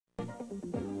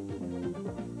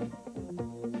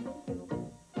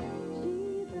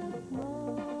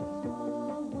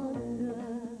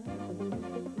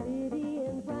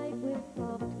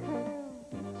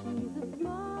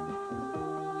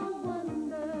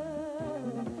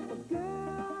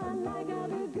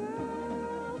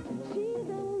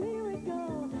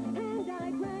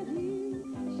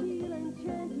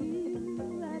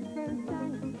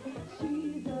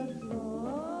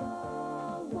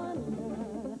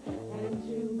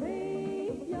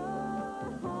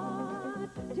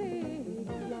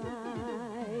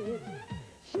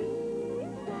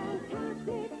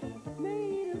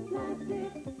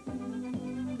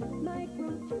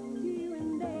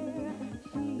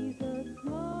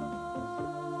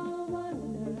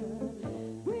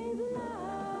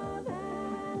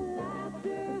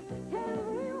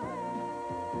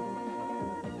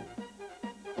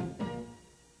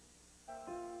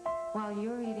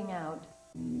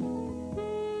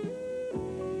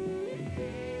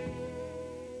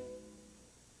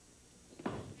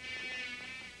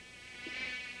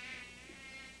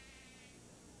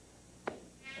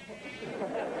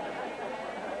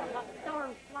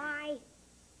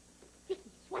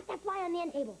on the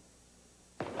end table.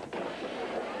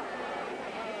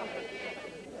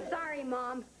 Sorry,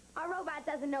 Mom. Our robot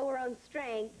doesn't know her own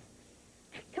strength.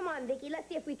 Come on, Vicki, let's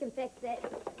see if we can fix it.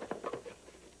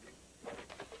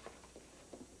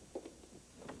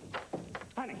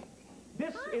 Honey,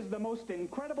 this is the most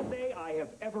incredible day I have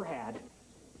ever had.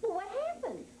 Well, what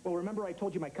happened? Well, remember I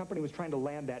told you my company was trying to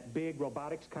land that big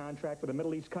robotics contract with a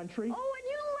Middle East country? Oh, and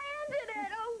you landed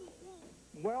it! Oh.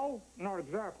 Well, not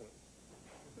exactly.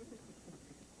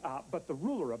 But the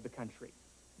ruler of the country,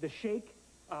 the sheikh,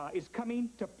 is coming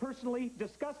to personally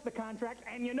discuss the contract,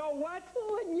 and you know what?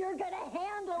 Oh, and you're gonna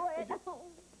handle it.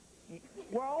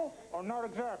 Well, or not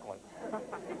exactly.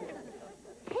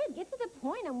 Kid, get to the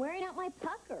point. I'm wearing out my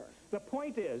pucker. The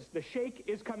point is, the sheikh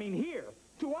is coming here,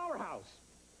 to our house.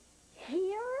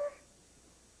 Here?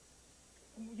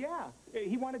 Yeah,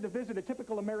 he wanted to visit a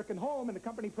typical American home, and the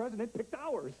company president picked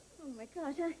ours. Oh, my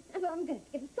gosh. I'm going to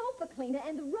get the sofa cleaner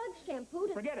and the rug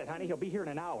shampooed. Forget it, honey. He'll be here in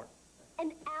an hour.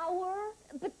 An hour?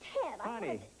 But, Ted,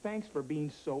 Honey, thanks for being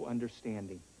so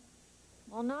understanding.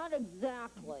 Well, not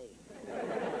exactly.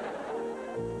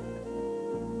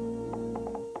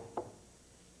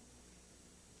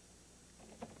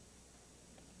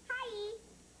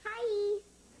 Hi.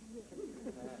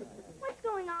 What's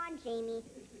going on, Jamie?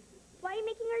 Why are you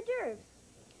making hors d'oeuvres?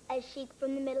 A sheik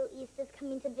from the Middle East is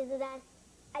coming to visit us.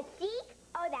 A sheik?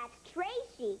 Oh, that's Trey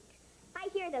Sheik. I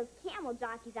hear those camel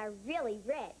jockeys are really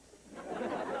rich.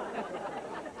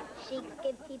 Sheiks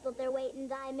give people their weight in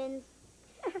diamonds.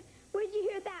 Where'd you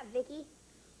hear that, Vicki?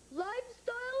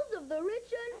 Lifestyles of the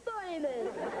rich and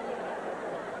famous.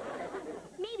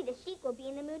 Maybe the sheik will be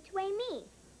in the mood to weigh me.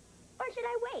 Or should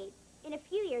I wait? In a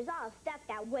few years, I'll have stuff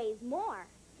that weighs more.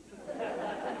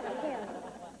 Here.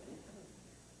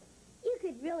 You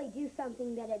could really do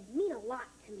something that'd mean a lot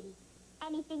to me.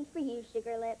 Anything for you,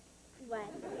 Sugar Lips.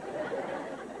 What?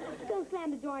 Don't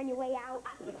slam the door on your way out.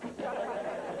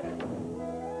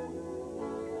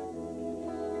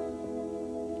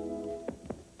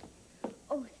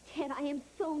 Oh, Ted, I am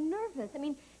so nervous. I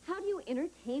mean, how do you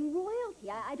entertain royalty?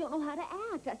 I don't know how to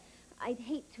act. I'd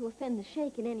hate to offend the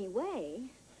sheik in any way.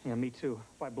 Yeah, me too.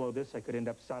 If I blow this, I could end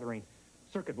up soldering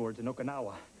circuit boards in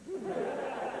Okinawa.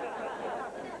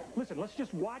 Listen, let's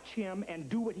just watch him and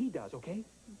do what he does, okay?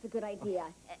 It's a good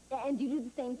idea. And you do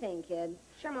the same thing, kids.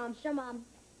 Sure, Mom. Sure, Mom.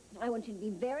 I want you to be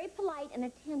very polite and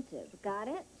attentive. Got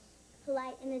it?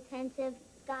 Polite and attentive.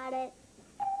 Got it.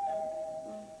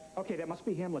 Okay, that must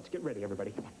be him. Let's get ready,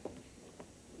 everybody. Come on.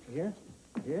 Here.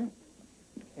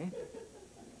 Okay.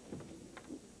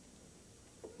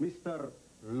 Mr.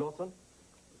 Lawson?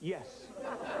 Yes.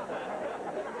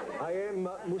 I am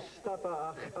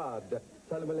Mustafa Ahad.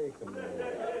 Salam alaikum.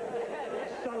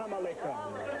 Salam alaikum.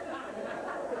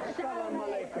 Salam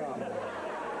alaikum.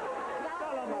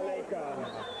 Salam alaikum.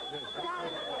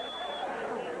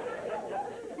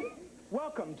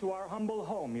 Welcome to our humble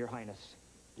home, Your Highness.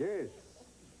 Yes,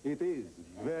 it is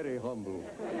very humble.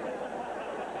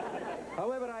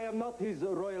 However, I am not His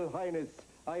Royal Highness.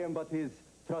 I am but his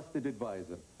trusted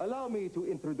advisor. Allow me to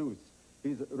introduce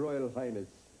His Royal Highness.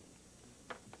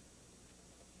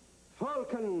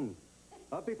 Falcon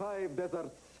of the 5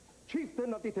 deserts,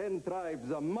 chieftain of the 10 tribes,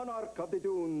 monarch of the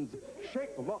dunes,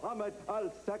 Sheikh Mohammed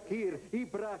Al-Sakir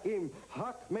Ibrahim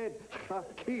Ahmed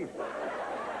Hakif,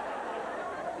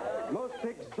 most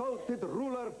exalted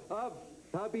ruler of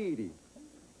Tabiri.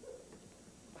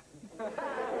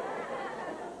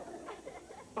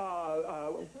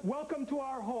 Welcome to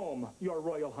our home, Your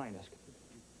Royal Highness.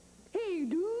 Hey,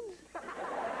 dudes.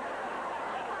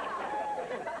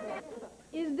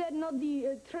 Is that not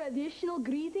the traditional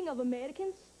greeting of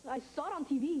Americans? I saw it on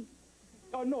TV.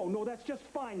 No, that's just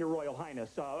fine, Your Royal Highness.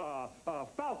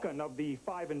 Falcon of the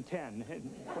 5 and 10.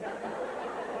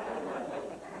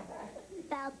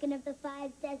 Falcon of the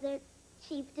 5 deserts,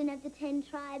 chieftain of the 10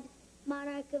 tribes,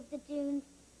 monarch of the dunes,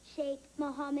 Sheikh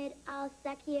Mohammed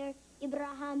Al-Sakir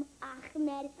Ibrahim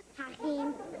Ahmed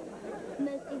Hakim,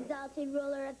 most exalted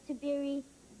ruler of Tabiri.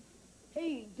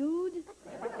 Hey, dude.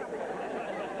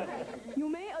 You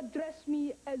may address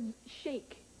me as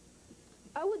Sheikh.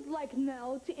 I would like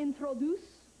now to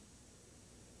introduce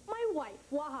my wife,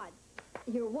 Wahad.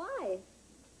 Your wife?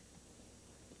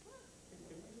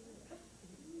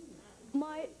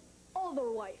 My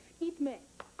other wife, Itme.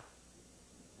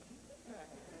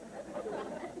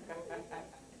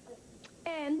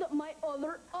 And my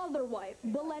other wife,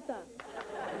 Baleta.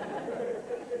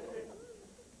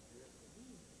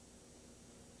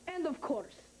 And of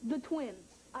course, the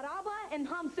twins, Araba and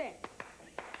Hamse.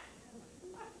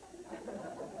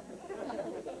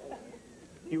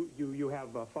 You have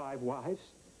 5 wives?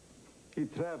 He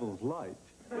travels light.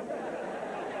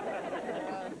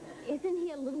 Isn't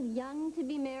he a little young to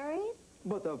be married?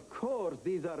 But of course,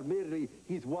 these are merely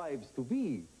his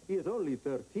wives-to-be. He is only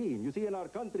 13. You see, in our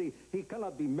country, he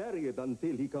cannot be married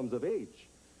until he comes of age.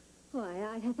 Why,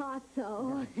 I thought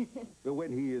so.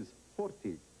 When he is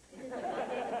 40. He's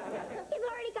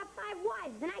already got 5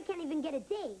 wives, and I can't even get a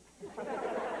date.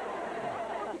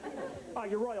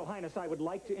 Your Royal Highness, I would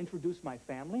like to introduce my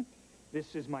family.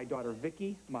 This is my daughter,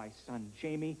 Vicki, my son,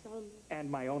 Jamie,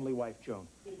 and my only wife, Joan.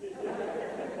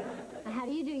 How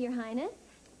do you do, Your Highness?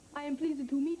 I am pleased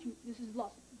to meet you. This is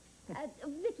Lawson.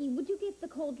 Vicki, would you get the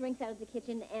cold drinks out of the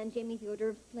kitchen and Jamie the hors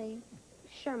d'oeuvres, please?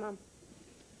 Sure, Mom.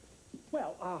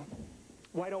 Well,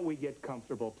 why don't we get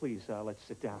comfortable? Please, let's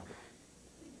sit down.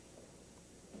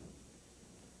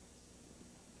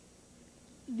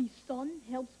 The son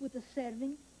helps with the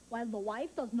serving while the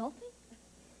wife does nothing?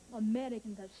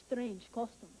 Americans have strange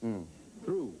customs.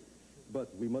 True,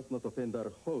 but we must not offend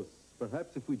our hosts.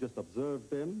 Perhaps if we just observe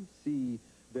them, see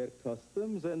their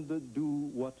customs, and do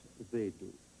what they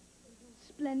do.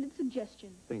 Splendid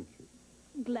suggestion. Thank you.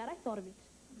 Glad I thought of it.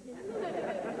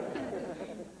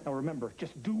 Now remember,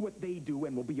 just do what they do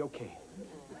and we'll be okay.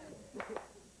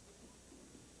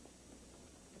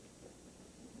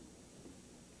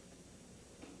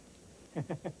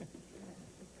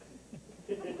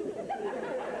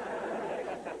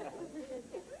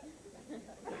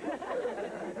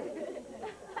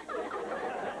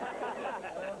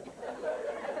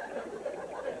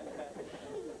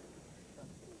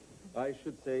 I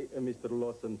should say, Mr.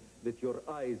 Lawson, that your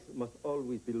eyes must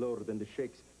always be lower than the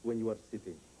sheikh's when you are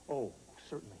sitting. Oh,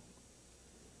 certainly.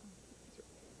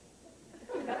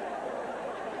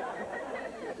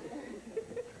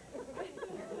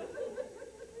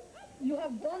 You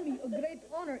have done me a great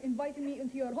honor inviting me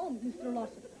into your home, Mr.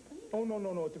 Lawson. Oh,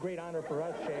 no. It's a great honor for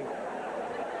us, Sheikh.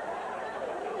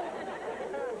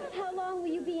 How long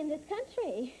will you be in this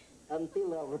country?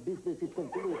 Until our business is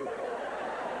concluded.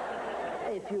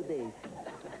 A few days.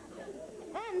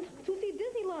 And to see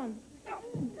Disneyland.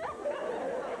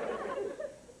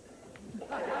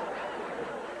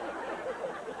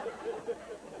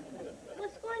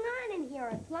 What's going on in here?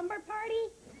 A slumber party?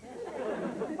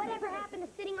 Whatever happened to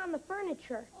sitting on the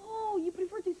furniture? Oh, you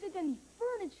prefer to sit on the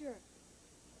furniture.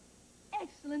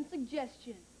 Excellent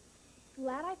suggestion.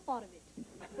 Glad I thought of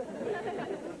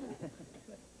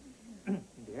it.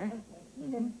 Dear?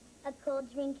 A cold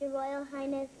drink, Your Royal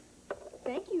Highness.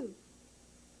 Thank you.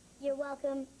 You're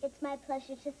welcome. It's my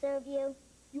pleasure to serve you.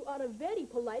 You are a very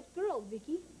polite girl,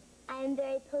 Vicki. I am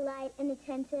very polite and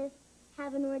attentive.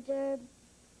 Have an hors d'oeuvre.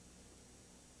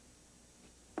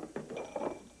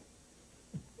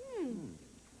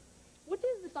 What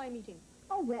is this I'm eating?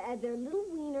 Oh, well, they're little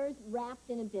wieners wrapped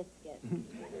in a biscuit.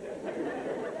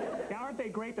 Now, aren't they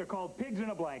great? They're called pigs in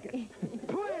a blanket. Pigs!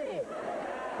 Pigs!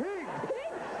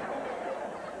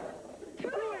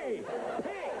 Hey!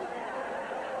 Hey!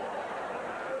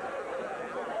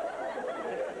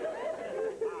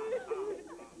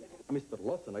 Mr.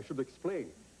 Lawson, I should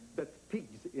explain that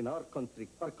pigs in our country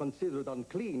are considered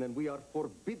unclean and we are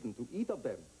forbidden to eat of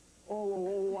them.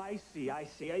 Oh, I see.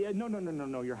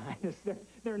 No, Your Highness.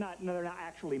 They're not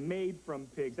actually made from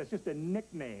pigs. That's just a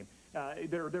nickname.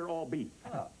 They're all beef.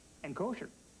 And kosher.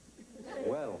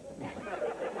 Well,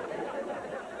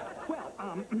 Well,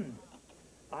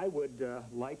 I would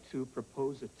like to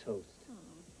propose a toast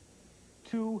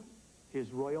to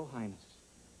His Royal Highness.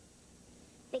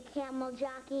 The camel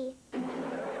jockey.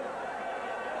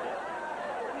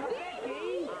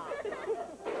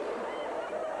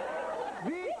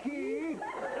 Vicki!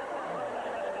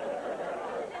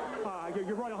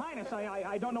 Your Royal Highness,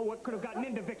 I don't know what could have gotten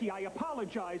into Vicki. I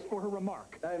apologize for her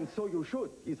remark. And so you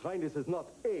should. His Highness is not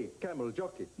a camel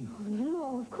jockey.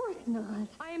 No, of course not.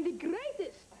 I am the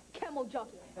greatest camel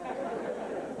jockey.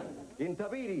 In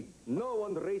Tabiri, no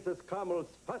one races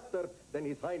camels faster than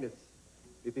His Highness.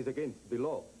 It is against the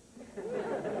law.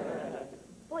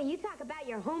 Boy, you talk about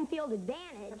your home field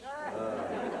advantage.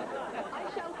 I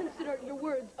shall consider your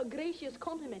words a gracious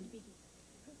compliment, Vicki.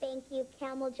 Thank you,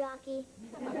 camel jockey.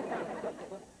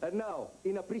 And now,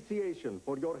 in appreciation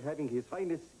for your having His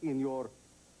Highness in your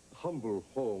humble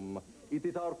home, it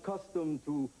is our custom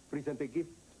to present a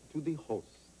gift to the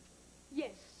host.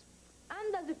 Yes.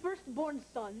 And as a firstborn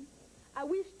son, I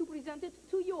wish to present it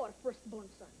to your firstborn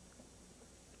son.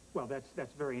 Well,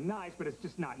 that's very nice, but it's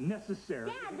just not necessary.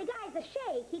 Dad, the guy's a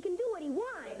sheikh. He can do what he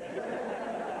wants.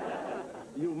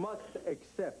 You must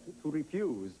accept. To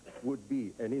refuse would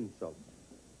be an insult.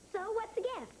 So, what's the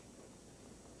gift?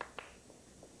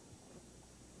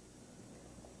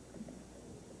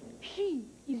 She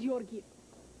is your gift.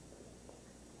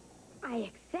 I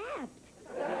accept.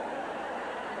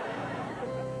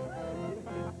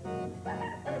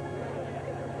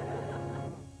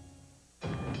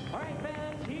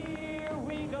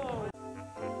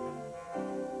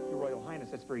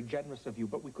 very generous of you,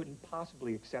 but we couldn't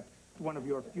possibly accept one of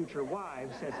your future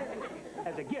wives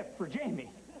as a gift for Jamie.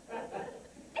 Dad,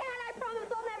 I promise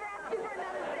I'll never ask you for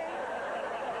another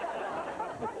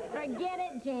thing. Forget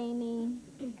it, Jamie.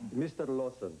 Mr.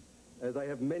 Lawson, as I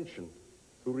have mentioned,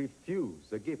 to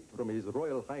refuse a gift from His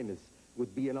Royal Highness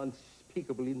would be an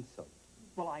unspeakable insult.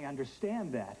 Well, I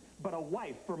understand that, but a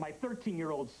wife for my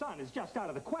 13-year-old son is just out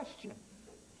of the question.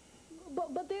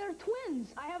 But they are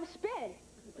twins. I have a sped.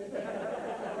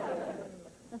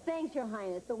 Well, thanks, Your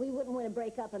Highness, but we wouldn't want to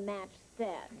break up a match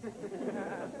set.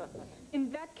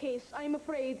 In that case, I am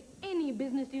afraid any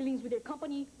business dealings with your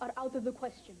company are out of the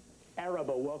question.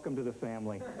 Arabo, welcome to the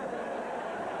family. Ted.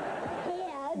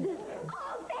 Oh, thank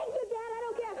you, Dad. I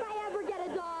don't care if I ever get a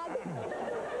dog.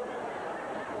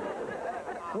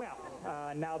 Well,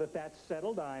 now that that's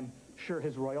settled, I'm sure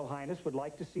His Royal Highness would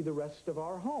like to see the rest of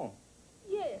our home.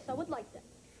 Yes, I would like that.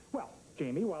 Well,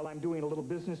 Jamie, while I'm doing a little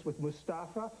business with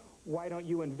Mustafa, why don't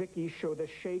you and Vicki show the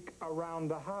Sheikh around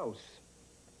the house?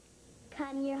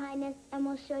 Come, Your Highness, and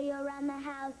we'll show you around the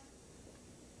house.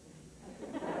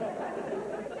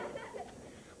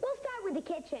 We'll start with the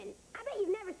kitchen. I bet you've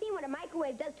never seen what a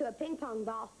microwave does to a ping pong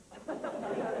ball.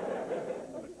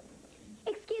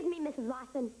 Excuse me, Mrs.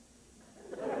 Lawson.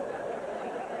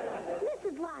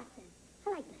 Mrs. Lawson, I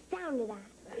like the sound of that.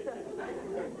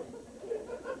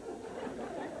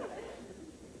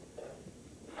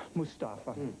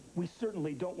 Mustafa, we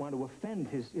certainly don't want to offend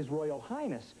His Royal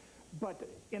Highness, but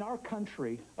in our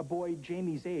country, a boy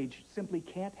Jamie's age simply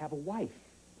can't have a wife.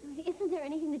 Isn't there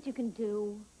anything that you can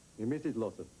do? Mrs.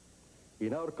 Lawson,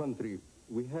 in our country,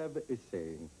 we have a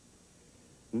saying,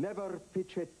 never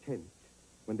pitch a tent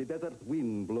when the desert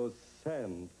wind blows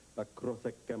sand across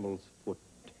a camel's foot.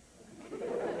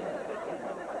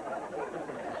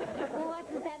 Well,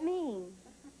 what does that mean?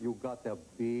 You got a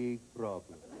big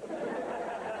problem.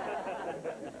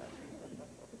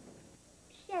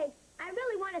 Sheikh, I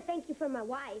really want to thank you for my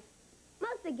wife.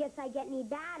 Most of the gifts I get need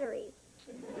batteries.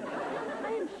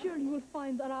 I am sure you will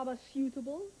find Araba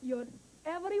suitable. Your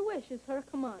every wish is her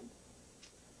command.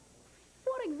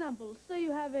 For example, say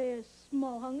you have a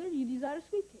small hunger, you desire a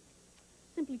sweet cake.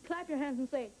 Simply clap your hands and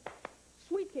say,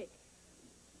 sweet cake.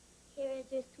 Here is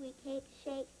your sweet cake,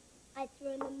 Sheikh. I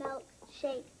threw in the milk,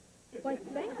 Sheikh. Why,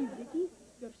 thank you, Vicki.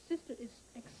 Your sister is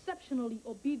exceptionally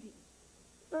obedient.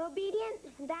 Obedient?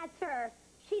 That's her.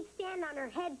 She'd stand on her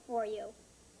head for you.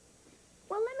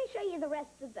 Well, let me show you the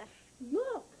rest of the...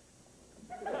 Look!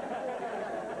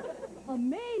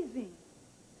 Amazing!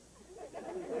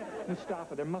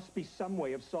 Mustafa, there must be some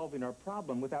way of solving our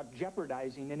problem without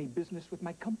jeopardizing any business with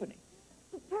my company.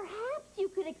 Perhaps you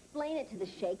could explain it to the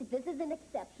Sheikh that this is an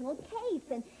exceptional case,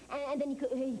 and then he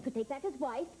could take back his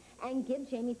wife and give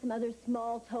Jamie some other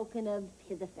small token of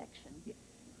his affection. Yeah.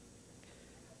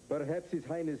 Perhaps His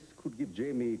Highness could give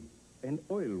Jamie an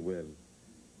oil well.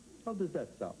 How does that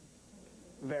sound?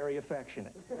 Very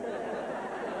affectionate. And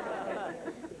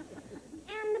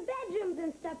the bedrooms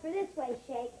and stuff are this way,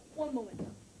 Sheikh. One moment.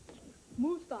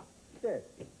 Mustafa, Yes.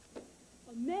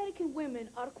 American women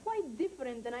are quite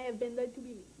different than I have been led to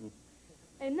believe.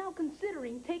 And now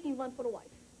considering taking one for a wife.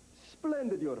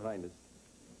 Splendid, Your Highness.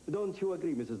 Don't you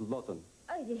agree, Mrs. Lawson?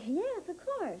 Oh, yes, of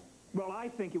course. Well, I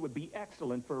think it would be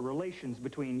excellent for relations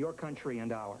between your country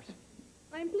and ours.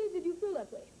 I am pleased that you feel that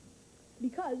way.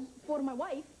 Because, for my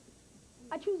wife,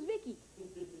 I choose Vicki.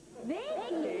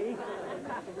 Vicki?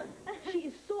 She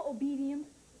is so obedient.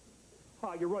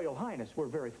 Your Royal Highness, we're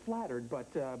very flattered,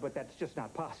 but that's just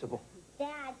not possible.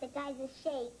 Dad, the guy's a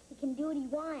sheikh. He can do what he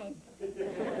wants.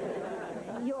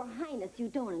 Your Highness, you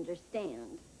don't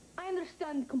understand. I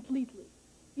understand completely.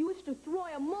 You wish to throw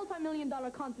a multi-million-dollar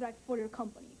contract for your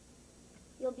company.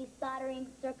 You'll be soldering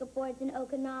circuit boards in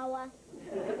Okinawa.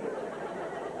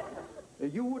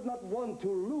 You would not want to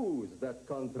lose that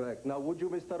contract, now would you,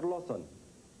 Mr. Lawson?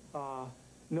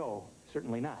 No,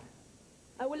 certainly not.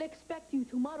 I will expect you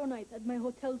tomorrow night at my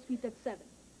hotel suite at 7.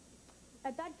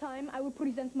 At that time, I will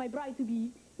present my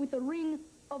bride-to-be with a ring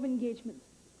of engagement.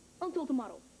 Until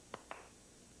tomorrow.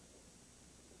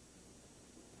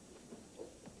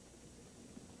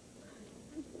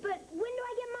 But when do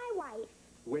I get my wife?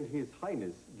 When His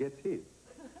Highness gets his.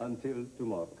 Until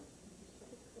tomorrow.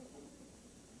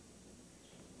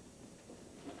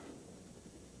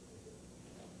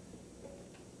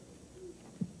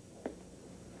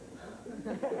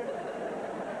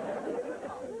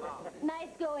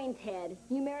 Nice going, Ted.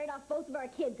 You married off both of our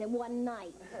kids in one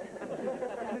night.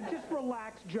 Just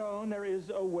relax, Joan. There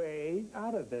is a way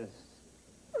out of this.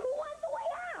 Who wants a way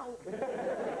out?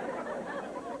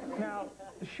 Now,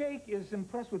 the Sheikh is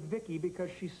impressed with Vicki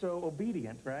because she's so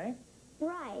obedient, right?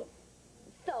 Right.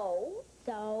 So,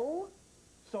 So?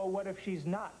 So what if she's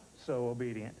not so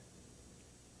obedient?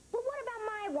 But what about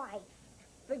my wife?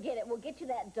 Forget it. We'll get you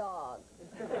that dog.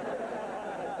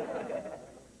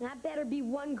 That better be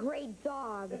one great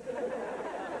dog.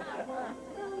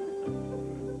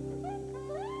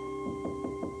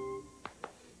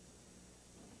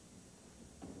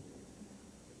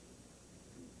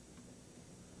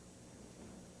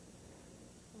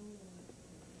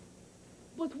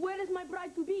 But where is my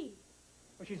bride to be?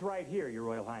 Well, she's right here, Your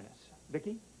Royal Highness.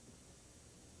 Vicki?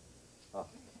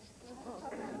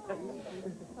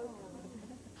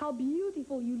 How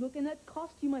beautiful you look in that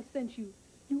costume I sent you.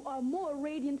 You are more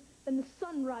radiant than the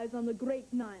sunrise on the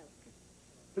Great Nile.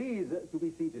 Please to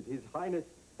be seated. His Highness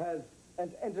has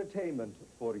an entertainment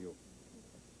for you.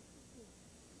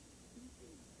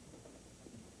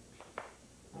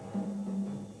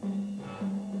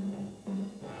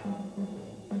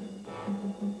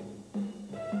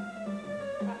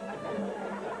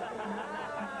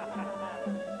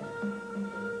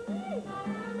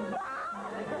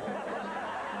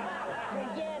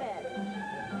 Forget it.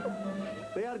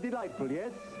 They are delightful,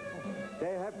 yes?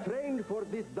 They have trained for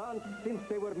this dance since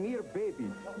they were mere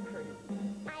babies.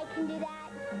 I can do that.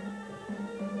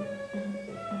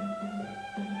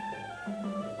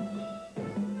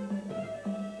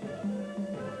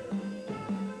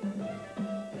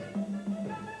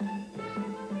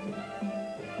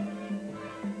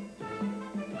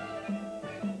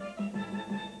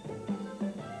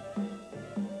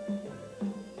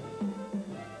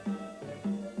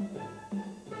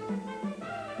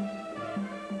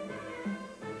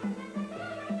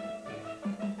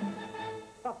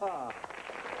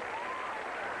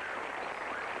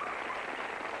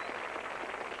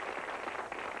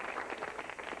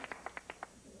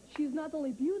 She's not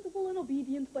only beautiful and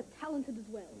obedient, but talented as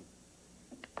well.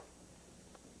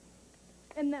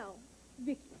 And now,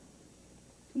 Vicki,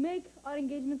 to make our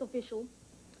engagement official,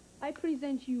 I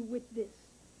present you with this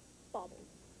bauble.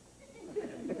 Look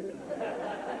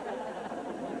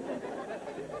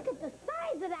at the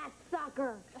size of that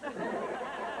sucker.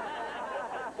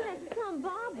 That's some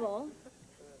bauble.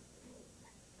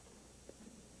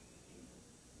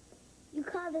 You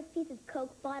call this piece of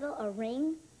Coke bottle a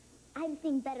ring? I've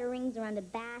seen better rings around a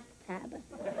bathtub.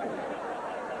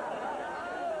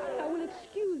 I will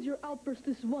excuse your outburst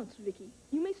this once, Vicki.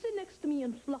 You may sit next to me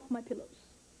and fluff my pillows.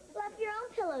 Fluff your own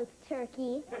pillows,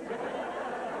 turkey.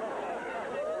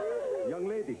 Young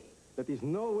lady, that is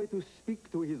no way to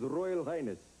speak to His Royal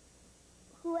Highness.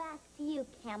 Who asked you,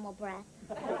 camel breath?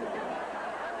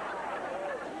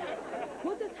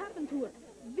 What has happened to her?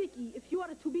 Vicki, if you are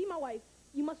to be my wife,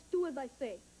 you must do as I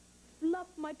say. Fluff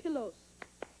my pillows.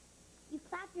 You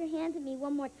clap your hands at me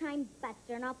one more time,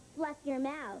 Buster, and I'll fluff your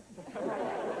mouth.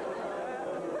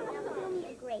 Now feel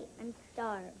me great. I'm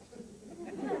starved.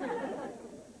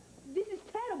 This is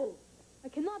terrible. I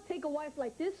cannot take a wife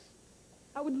like this.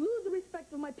 I would lose the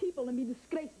respect of my people and be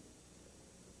disgraced.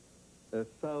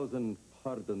 1,000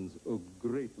 pardons, O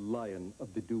great lion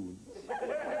of the dunes.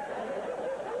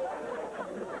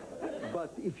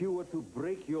 But if you were to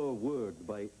break your word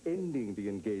by ending the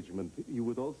engagement, you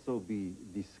would also be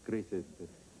disgraced.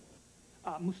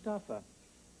 Mustafa,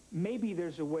 maybe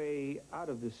there's a way out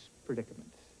of this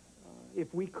predicament.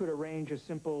 If we could arrange a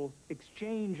simple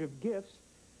exchange of gifts,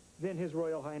 then His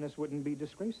Royal Highness wouldn't be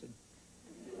disgraced.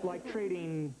 Like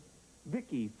trading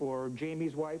Vicki for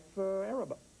Jamie's wife,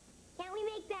 Araba. Can't we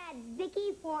make that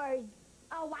Vicki for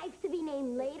a wife to be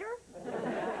named later?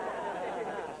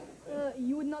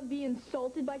 You would not be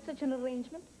insulted by such an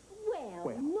arrangement?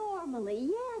 Well, normally,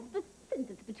 yes, but since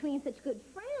it's between such good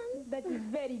friends... That is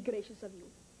very gracious of you.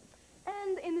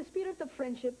 And in the spirit of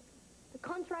friendship, the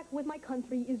contract with my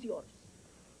country is yours.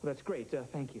 Well, that's great.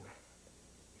 Thank you.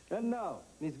 And now,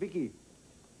 Miss Vicki,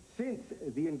 since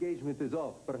the engagement is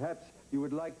off, perhaps you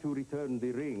would like to return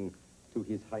the ring to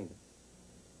His Highness.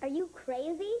 Are you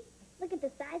crazy? Look at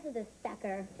the size of this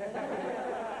sucker.